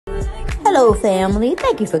Hello, family.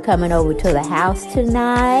 Thank you for coming over to the house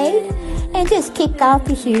tonight. And just kick off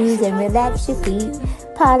your shoes and relax your feet.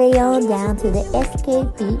 Party on down to the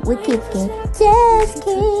SK beat. We're kicking. Just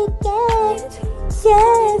kicking.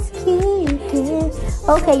 Just kicking.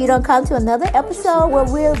 Okay, you don't come to another episode where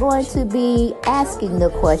we're going to be asking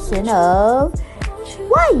the question of,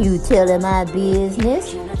 why you telling my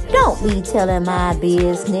business? Don't be telling my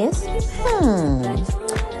business.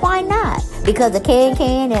 Why not? Because a can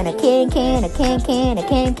and a can, a can,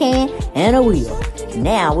 and a wheel.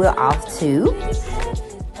 Now we're off to...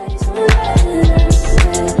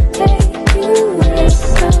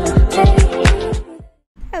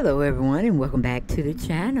 Hello everyone, and welcome back to the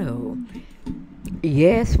channel.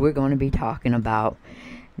 Yes, we're going to be talking about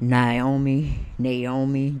Naomi,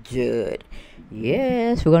 Judd.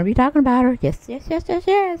 Yes, we're going to be talking about her. Yes.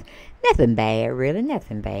 Nothing bad, really,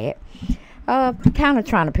 nothing bad. Kind of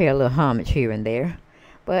trying to pay a little homage here and there.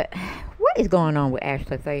 But what is going on with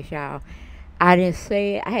Ashley Face, y'all? I didn't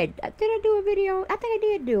say did I do a video? I think I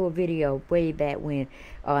did do a video way back when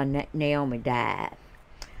Naomi died.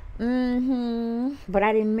 But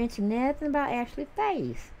I didn't mention nothing about Ashley's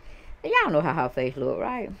face. Y'all know how her face looked,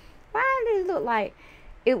 right? Why did it look like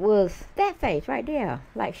it was that face right there?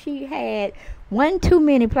 Like she had one too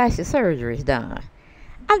many plastic surgeries done.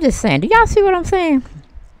 I'm just saying, do y'all see what I'm saying?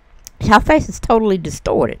 Her face is totally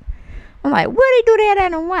distorted. I'm like, where they do that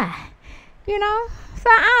at and why? You know? So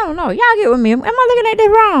I don't know. Y'all get with me. Am I looking at this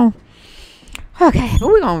wrong? Okay, but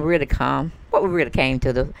we're gonna really come. What we really came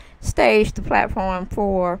to the stage, the platform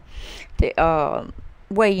for to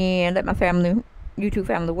weigh in, let my family, YouTube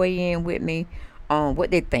family weigh in with me on what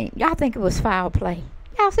they think. Y'all think it was foul play?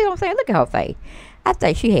 Y'all see what I'm saying? Look at her face. I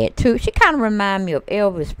think she had two. She kind of remind me of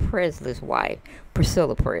Elvis Presley's wife,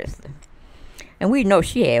 Priscilla Presley. And we know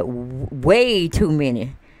she had way too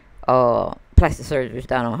many plastic surgeries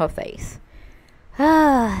done on her face.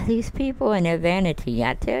 These people and their vanity.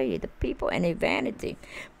 I tell you, the people and their vanity.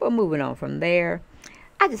 But moving on from there,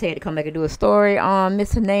 I just had to come back and do a story on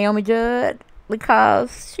Miss Naomi Judd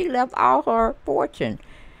because she left all her fortune,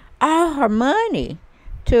 all her money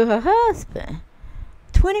to her husband.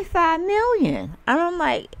 $25 million. And I'm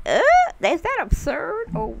like, is that absurd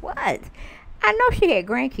or what? I know she had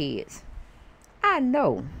grandkids. I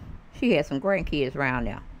know she had some grandkids around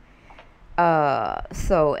there.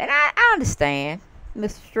 And I understand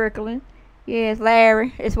Mr. Strickland. Yes,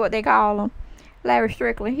 Larry is what they call him. Larry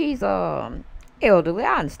Strickland. He's elderly.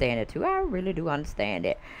 I understand it too. I really do understand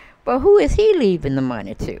that. But who is he leaving the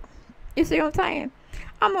money to? You see what I'm saying?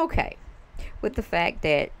 I'm okay with the fact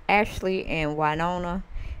that Ashley and Winona,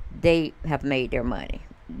 they have made their money.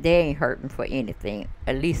 They ain't hurting for anything.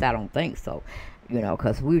 At least I don't think so. You know,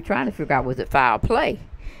 because we were trying to figure out, was it foul play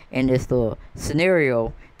in this little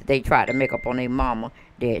scenario that they tried to make up on their mama,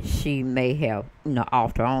 that she may have, you know,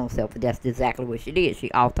 offed her own self. But that's exactly what she did. She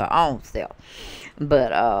offed her own self.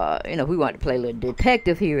 But, you know, we wanted to play a little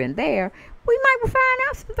detective here and there. We might find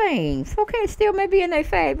out some things. Okay, it still may be in their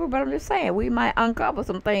favor, but I'm just saying, we might uncover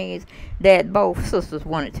some things that both sisters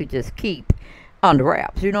wanted to just keep under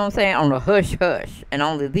wraps. You know what I'm saying? On the hush-hush. And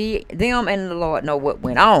only them and the Lord know what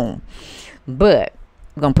went on. But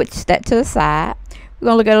we're going to put that to the side. We're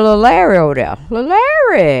going to look at a little Larry over there. Little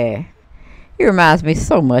Larry. He reminds me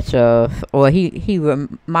so much of, or he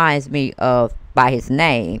reminds me of, by his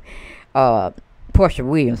name,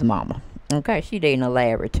 Porshawilliams' mama. Okay, she dating a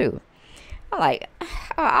Larry too. I'm like,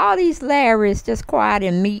 are all these Larrys just quiet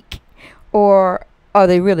and meek? Or are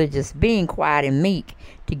they really just being quiet and meek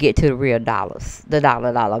to get to the real dollars, the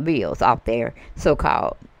dollar bills out there,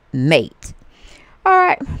 so-called mate? All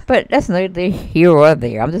right, but that's neither here or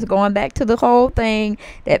there. I'm just going back to the whole thing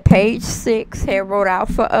that page 6 had wrote out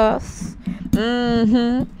for us.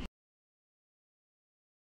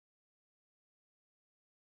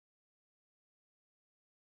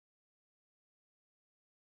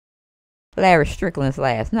 Larry Strickland's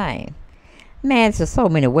last name. Man, there's so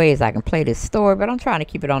many ways I can play this story, but I'm trying to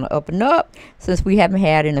keep it on the up and up since we haven't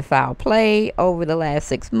had any foul play over the last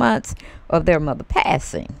 6 months of their mother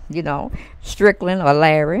passing. You know, Strickland or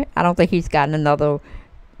Larry, I don't think he's gotten another,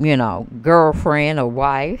 you know, girlfriend or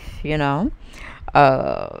wife, you know.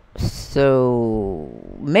 So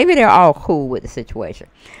maybe they're all cool with the situation.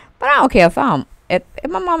 But I don't care if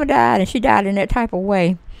my mama died and she died in that type of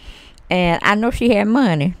way, and I know she had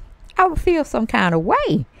money, I would feel some kind of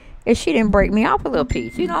way if she didn't break me off a little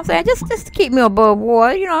piece. You know what I'm saying? Just to keep me above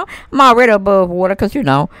water. You know, I'm already above water because, you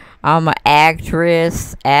know, I'm an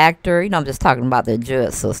actress, actor. You know, I'm just talking about the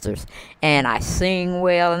Judd sisters. And I sing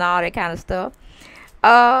well and all that kind of stuff.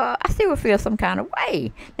 I still would feel some kind of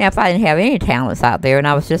way. Now, if I didn't have any talents out there and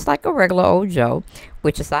I was just like a regular old Joe,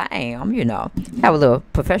 which is I am, you know, have a little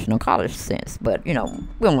professional college sense. But, you know,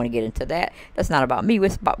 we don't want to get into that. That's not about me. We're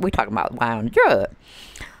talking about why on the drug.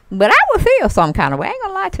 But I would feel some kind of way. I ain't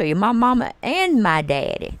gonna lie to you. My mama and my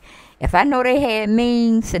daddy, if I know they had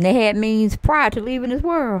means, and they had means prior to leaving this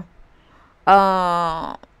world,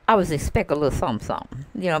 I was expect a little something,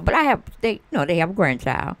 you know. But they have a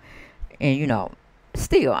grandchild, and you know,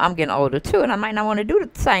 still I'm getting older too, and I might not want to do the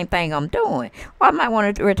same thing I'm doing, or I might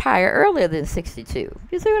want to retire earlier than 62.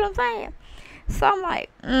 You see what I'm saying? So I'm like,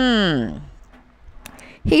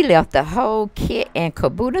 he left the whole kit and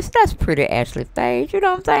caboodle. That's pretty Ashley Stage, you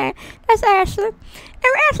know what I'm saying? That's Ashley.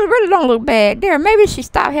 And Ashley really don't look bad there. Maybe she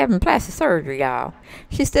stopped having plastic surgery, y'all.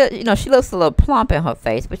 She still, you know, she looks a little plump in her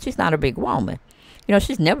face, but she's not a big woman. You know,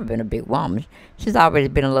 she's never been a big woman. She's always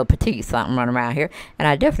been a little petite something running around here. And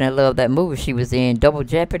I definitely love that movie she was in, Double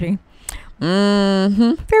Jeopardy.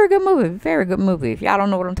 Very good movie. Very good movie. If y'all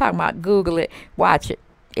don't know what I'm talking about, Google it. Watch it.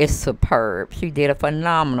 It's superb. She did a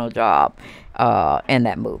phenomenal job in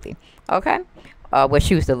that movie. Okay? Well,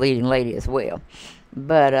 she was the leading lady as well.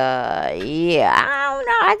 But, yeah, I don't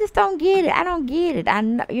know. I just don't get it. I don't get it. I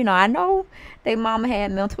know their mama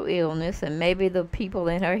had mental illness, and maybe the people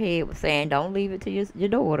in her head were saying, don't leave it to your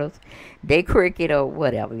daughters. They cricket or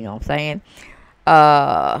whatever, you know what I'm saying?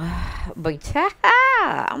 But,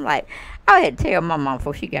 I'm like, I had to tell my mom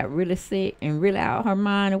before she got really sick and really out of her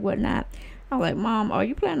mind and whatnot. I was like, Mom, are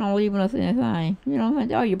you planning on leaving us anything? You know what I'm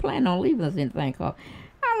saying? Are you planning on leaving us anything? I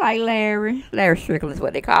like Larry. Larry Strickland is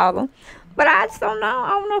what they call him. But I just don't know. I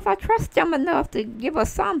don't know if I trust them enough to give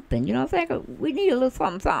us something. You know what I'm saying? 'Cause we need a little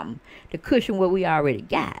something to cushion what we already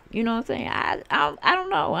got. You know what I'm saying? I don't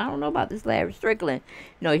know. I don't know about this Larry Strickland.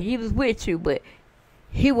 You know, he was with you, but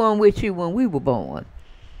he wasn't with you when we were born.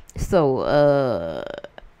 So,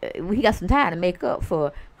 we got some time to make up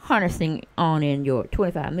for harnessing on in your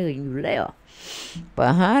 25 million you left.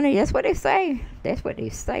 But honey, that's what they say. That's what they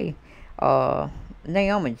say.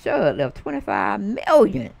 Naomi and Judd left 25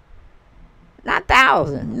 million. Not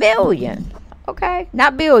thousand, million. Okay?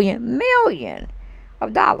 Not billion, million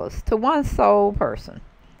of dollars to one sole person,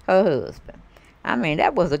 her husband. I mean,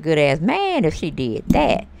 that was a good ass man if she did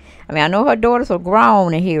that. I mean, I know her daughters are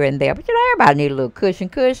grown and here and there, but you know, everybody need a little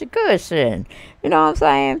cushion. You know what I'm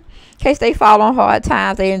saying? In case they fall on hard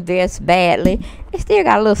times, they invest badly, they still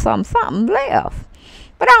got a little something left.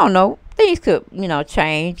 But I don't know. Things could, you know,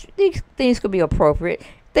 change. These things could be appropriate.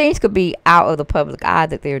 Things could be out of the public eye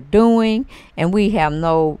that they're doing, and we have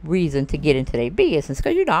no reason to get into their business,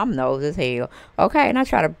 because, you know, I'm nosy as hell. Okay? And I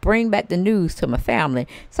try to bring back the news to my family,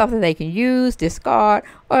 something they can use, discard,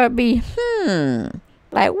 or be,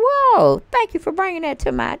 like, whoa, thank you for bringing that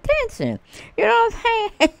to my attention. You know what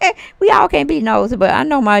I'm saying? We all can't be nosy, but I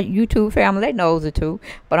know my YouTube family, they nosy too.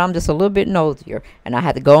 But I'm just a little bit nosier. And I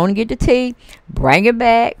have to go on and get the tea, bring it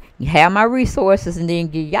back, have my resources, and then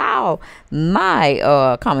give y'all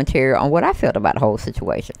my commentary on what I felt about the whole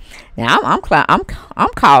situation. Now, I'm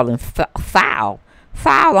calling foul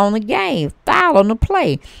on the game, foul on the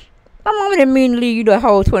play. My mama didn't mean to leave you the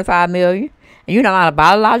whole 25 million. And you're not a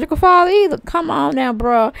biological father either. Come on now,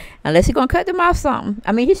 bro. Unless he's going to cut them off something.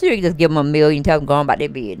 I mean, he should just give them $1 million, tell them go on about their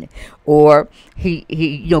business. Or he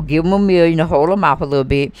give them $1 million to hold them off a little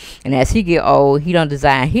bit. And as he get old, he done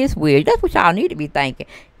design his will. That's what y'all need to be thinking.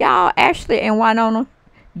 Y'all, Ashley and Winona,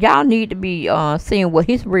 y'all need to be seeing what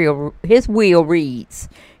his will reads.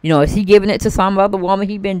 You know, is he giving it to some other woman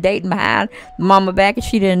he been dating behind mama back and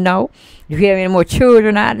she didn't know? Do he have any more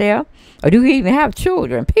children out there? Or do he even have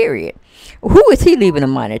children, period? Who is he leaving the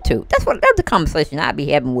money to? That's the conversation I'd be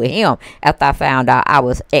having with him after I found out I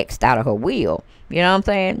was X'd out of her will. You know what I'm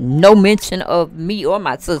saying? No mention of me or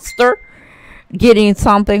my sister getting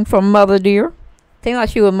something from Mother Dear. Seems like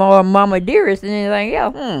she was more Mama Dearest than anything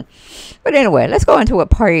else. But anyway, let's go into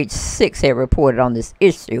what page 6 had reported on this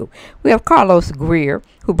issue. We have Carlos Greer,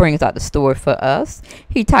 who brings out the story for us.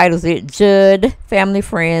 He titles it, Judd Family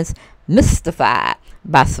Friends Mystified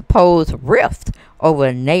by Supposed Rift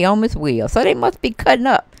over Naomi's will. So they must be cutting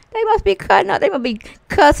up. They must be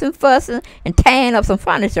cussing, fussing, and tearing up some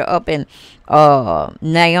furniture up in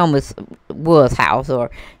Naomi's house,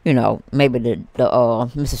 or, you know, maybe the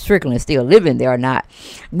Mrs. Strickland is still living there or not.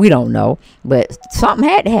 We don't know. But something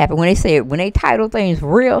had to happen when they title things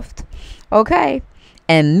Rift, okay,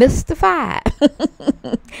 and Mystified.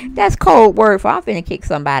 That's code word for I'm finna kick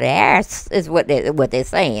somebody's ass, is what they're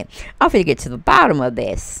saying. I'm finna get to the bottom of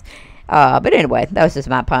this. But anyway, that was just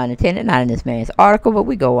my pun intended, not in this man's article, but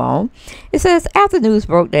we go on. It says, after news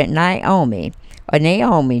broke that Naomi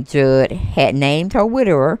Judd had named her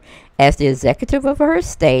widower As the executive of her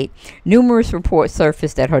estate, numerous reports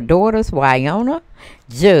surfaced that her daughters, Wynonna,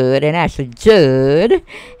 Judd, and actually Judd,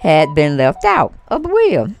 had been left out of the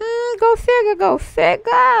will. Go figure, go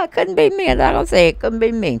figure. Couldn't be me. I'm not going to say it couldn't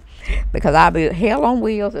be me. Because I be hell on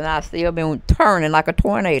wheels and I still been turning like a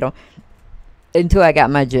tornado until I got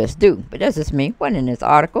my just due. But that's just me. Wasn't in this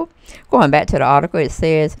article. Going back to the article, it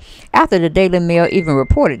says, after the Daily Mail even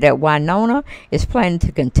reported that Wynonna is planning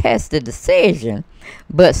to contest the decision,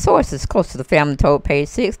 but sources close to the family told Page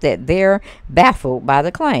 6 that they're baffled by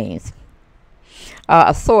the claims.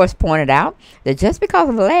 A source pointed out that just because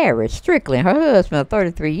of Larry Strickland, her husband of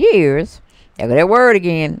 33 years, there go that word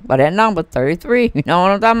again, but that number 33, you know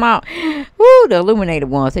what I'm talking about? Woo, the illuminated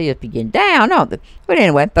ones, they just be getting down, don't they? But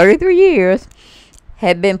anyway, 33 years,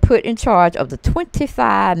 had been put in charge of the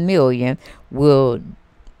 $25 million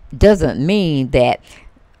doesn't mean that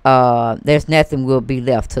there's nothing will be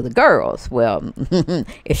left to the girls. Well,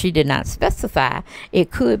 if she did not specify, it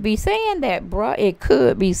could be saying that, bruh. It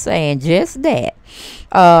could be saying just that.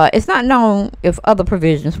 It's not known if other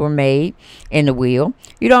provisions were made in the will.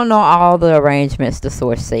 You don't know all the arrangements, the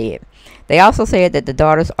source said. They also said that the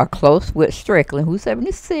daughters are close with Strickland, who's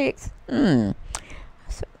 76.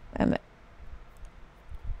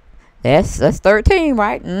 That's 13,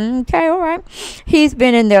 right? Okay, all right. He's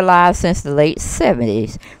been in their lives since the late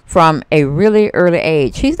 70s, from a really early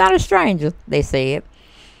age. He's not a stranger, they said.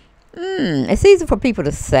 It's easy for people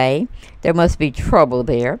to say there must be trouble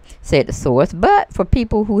there, said the source. But for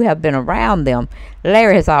people who have been around them,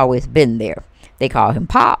 Larry has always been there. They call him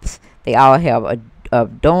Pops. They all have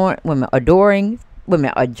adjoining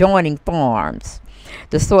farms.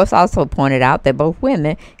 The source also pointed out that both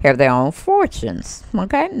women have their own fortunes.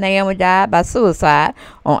 Okay, Naomi died by suicide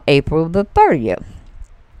on April the 30th.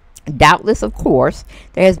 Doubtless, of course,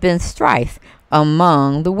 there has been strife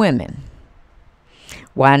among the women.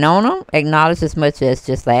 Wynonna acknowledged as much as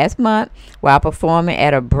just last month while performing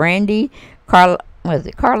at a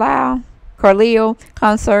Carlisle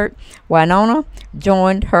concert. Wynonna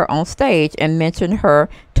joined her on stage and mentioned her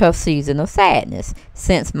tough season of sadness.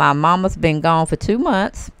 Since my mama's been gone for 2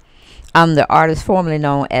 months, I'm the artist formerly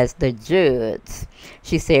known as the Judds,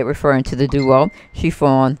 she said, referring to the duo she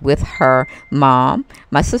formed with her mom.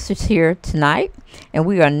 My sister's here tonight, and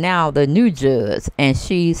we are now the new Judds, and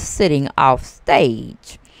she's sitting off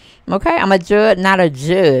stage. Okay, I'm a Judd, not a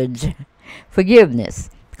judge. Forgiveness.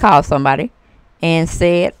 Called somebody and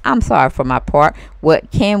said, I'm sorry for my part. What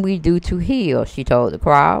can we do to heal? She told the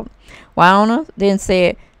crowd. Wynonna then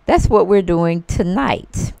said, that's what we're doing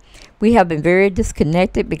tonight. We have been very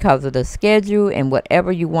disconnected because of the schedule and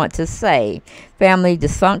whatever you want to say. Family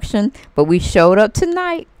dysfunction, but we showed up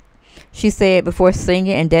tonight, she said before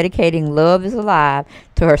singing and dedicating Love is Alive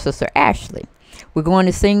to her sister Ashley. We're going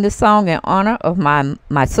to sing this song in honor of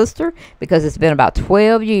my sister because it's been about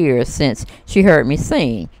 12 years since she heard me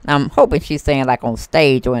sing. I'm hoping she's saying like on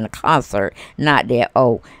stage or in a concert, not that,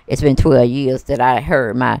 oh, it's been 12 years that I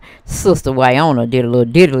heard my sister Wynonna did a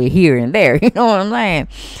little diddly here and there. You know what I'm saying?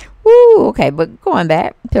 Woo, okay, but going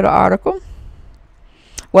back to the article.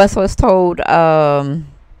 Wes was told, wait a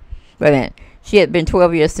minute. She had been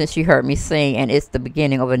 12 years since she heard me sing, and it's the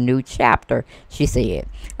beginning of a new chapter, she said.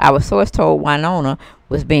 Our source told Wynonna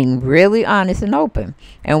was being really honest and open.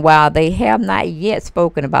 And while they have not yet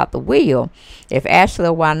spoken about the will, if Ashley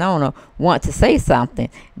or Wynonna want to say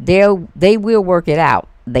something, they will work it out,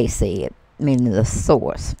 they said, meaning the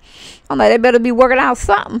source. I'm like, they better be working out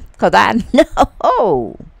something, because I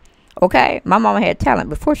know. Okay, my mama had talent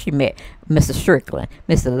before she met Mr. Strickland.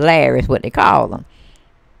 Mr. Larry is what they call him.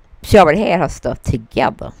 She already had her stuff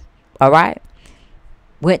together. All right.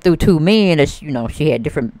 Went through 2 men. You know, she had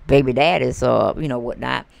different baby daddies or, you know,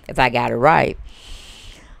 whatnot, if I got it right.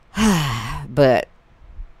 But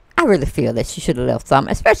I really feel that she should have left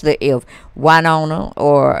something, especially if Wynonna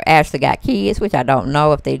or Ashley got kids, which I don't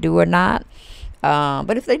know if they do or not.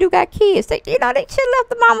 But if they do got kids, they should have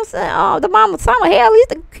left the mama some, hell, at least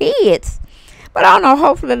the kids. But I don't know,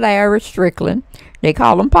 hopefully Larry Strickland, they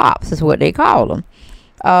call him Pops, is what they call him.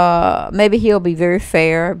 Maybe he'll be very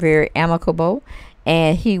fair, very amicable,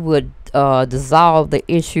 and he would dissolve the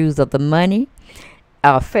issues of the money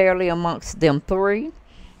fairly amongst them 3.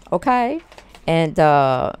 Okay? And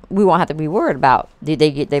we won't have to be worried about, did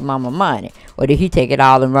they get their mama money, or did he take it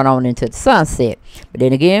all and run on into the sunset? But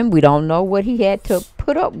then again, we don't know what he had to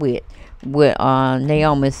put up with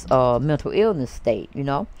Naomi's mental illness state, you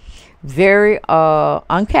know. Very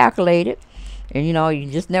uncalculated. And you know, you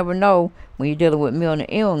just never know when you're dealing with mental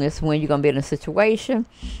illness when you're gonna be in a situation,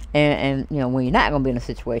 and you know when you're not gonna be in a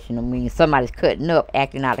situation. I mean, somebody's cutting up,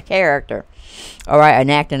 acting out of character, all right,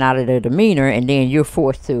 and acting out of their demeanor, and then you're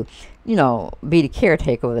forced to, you know, be the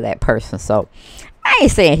caretaker of that person. So I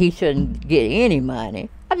ain't saying he shouldn't get any money.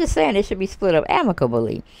 I'm just saying it should be split up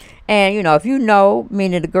amicably. And, you know, if you know,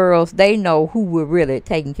 meaning the girls, they know who were really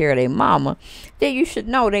taking care of their mama, then you should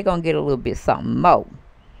know they're going to get a little bit something more.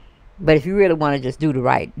 But if you really want to just do the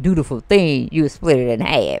right, dutiful thing, you would split it in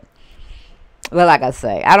half. Well, like I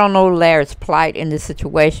say, I don't know Larry's plight in this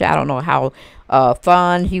situation. I don't know how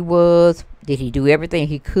fun he was. Did he do everything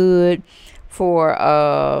he could for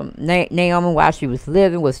Naomi while she was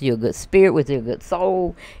living? Was he a good spirit? Was he a good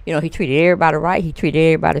soul? You know, he treated everybody right. He treated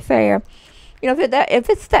everybody fair. You know, if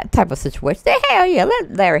it's that type of situation, then hell yeah,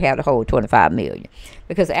 let Larry have the whole $25 million,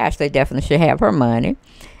 because Ashley definitely should have her money.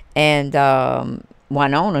 And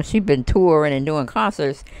Winona, she's been touring and doing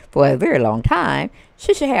concerts for a very long time.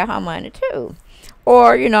 She should have her money too.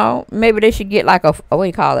 Or, you know, maybe they should get like a what do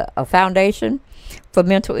you call it, a foundation for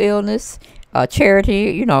mental illness, a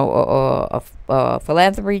charity, you know, a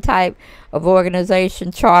philanthropy type of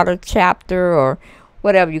organization, charter, chapter, or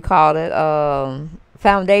whatever you call it,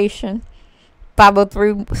 foundation,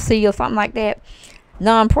 503c or something like that,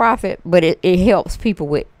 non-profit, but it helps people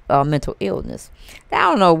with mental illness. Now,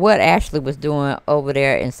 I don't know what Ashley was doing over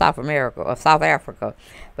there in South America or South Africa,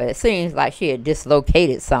 but it seems like she had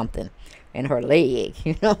dislocated something in her leg.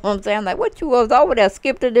 You know what I'm saying? Like, what you was over there,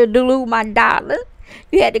 skipped to the Duluth, my darling?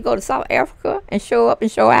 You had to go to South Africa and show up and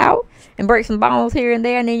show out and break some bones here and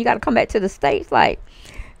there, and then you got to come back to the States. Like,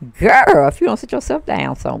 girl, if you don't sit yourself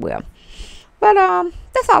down somewhere. But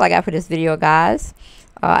that's all I got for this video, guys.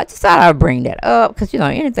 I just thought I'd bring that up because, you know,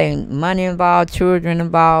 anything money involved, children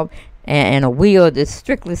involved, and a will that's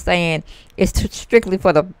strictly saying it's strictly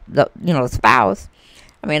for the you know, the spouse.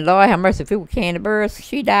 I mean, Lord have mercy, if it was Kandiburruss,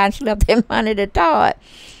 she died and she left that money to Todd.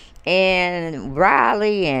 And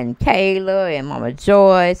Riley and Kayla and Mama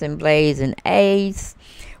Joyce and Blaze and Ace.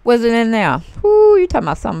 Was it in there? Ooh, you talking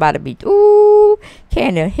about somebody be, ooh,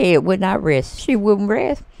 Candy head would not rest. She wouldn't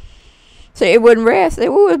rest. So it wouldn't rest.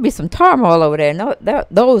 There would be some turmoil over there in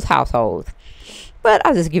those households. But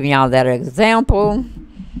I'm just giving y'all that example.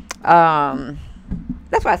 That's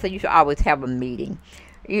why I say you should always have a meeting.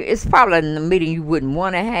 It's probably a meeting you wouldn't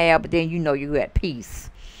want to have, but then you know you're at peace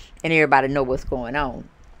and everybody know what's going on.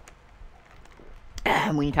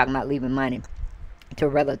 When you're talking about leaving money to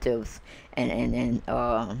relatives and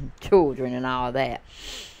children and all that,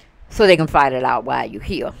 so they can fight it out while you're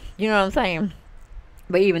here. You know what I'm saying?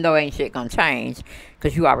 But even though ain't shit gonna change,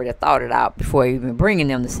 because you already thought it out before even bringing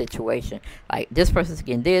them the situation. Like, this person's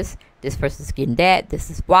getting this person's getting that, this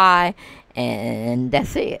is why, and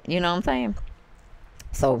that's it. You know what I'm saying?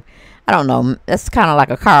 So, I don't know. That's kind of like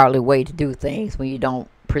a cowardly way to do things when you don't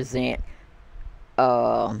present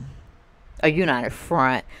a united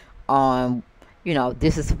front on, you know,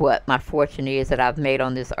 this is what my fortune is that I've made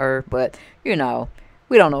on this earth. But, you know,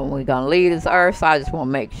 we don't know when we're going to leave this earth, so I just want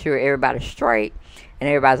to make sure everybody's straight and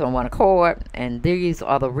everybody's on one accord. And these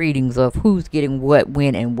are the readings of who's getting what,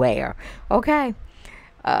 when, and where. Okay?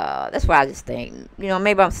 That's why I just think, you know,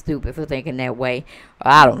 maybe I'm stupid for thinking that way.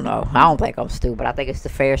 I don't know. I don't think I'm stupid. I think it's the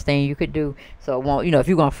fairest thing you could do. So, it won't, you know, if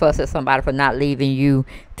you're going to fuss at somebody for not leaving you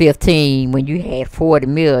 15 when you had 40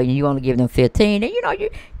 million, you only give them 15, then, you know,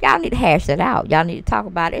 y'all need to hash that out. Y'all need to talk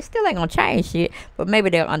about it. It still ain't going to change shit, but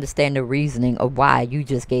maybe they'll understand the reasoning of why you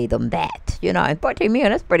just gave them that. You know, and 14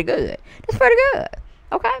 million, that's pretty good. That's pretty good.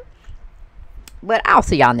 Okay? But I'll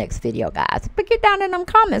see y'all next video, guys. But get down in them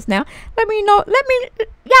comments now. Let me know.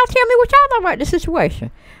 Y'all tell me what y'all know about the situation.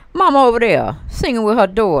 Mama over there singing with her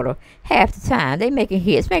daughter half the time. They making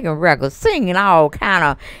hits, making records, singing all kind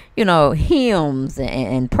of, you know, hymns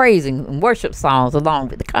and praising and worship songs along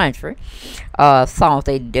with the country songs.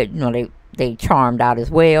 They charmed out as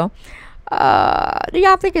well. Do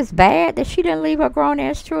y'all think it's bad that she didn't leave her grown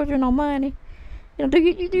ass children no money? You know, do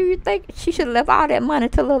you think she should have left all that money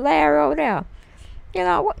to little Larry over there? You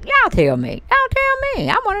know, y'all tell me. Y'all tell me.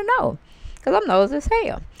 I want to know. Because I'm nosy as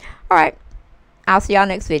hell. All right. I'll see y'all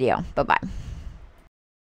next video. Bye-bye.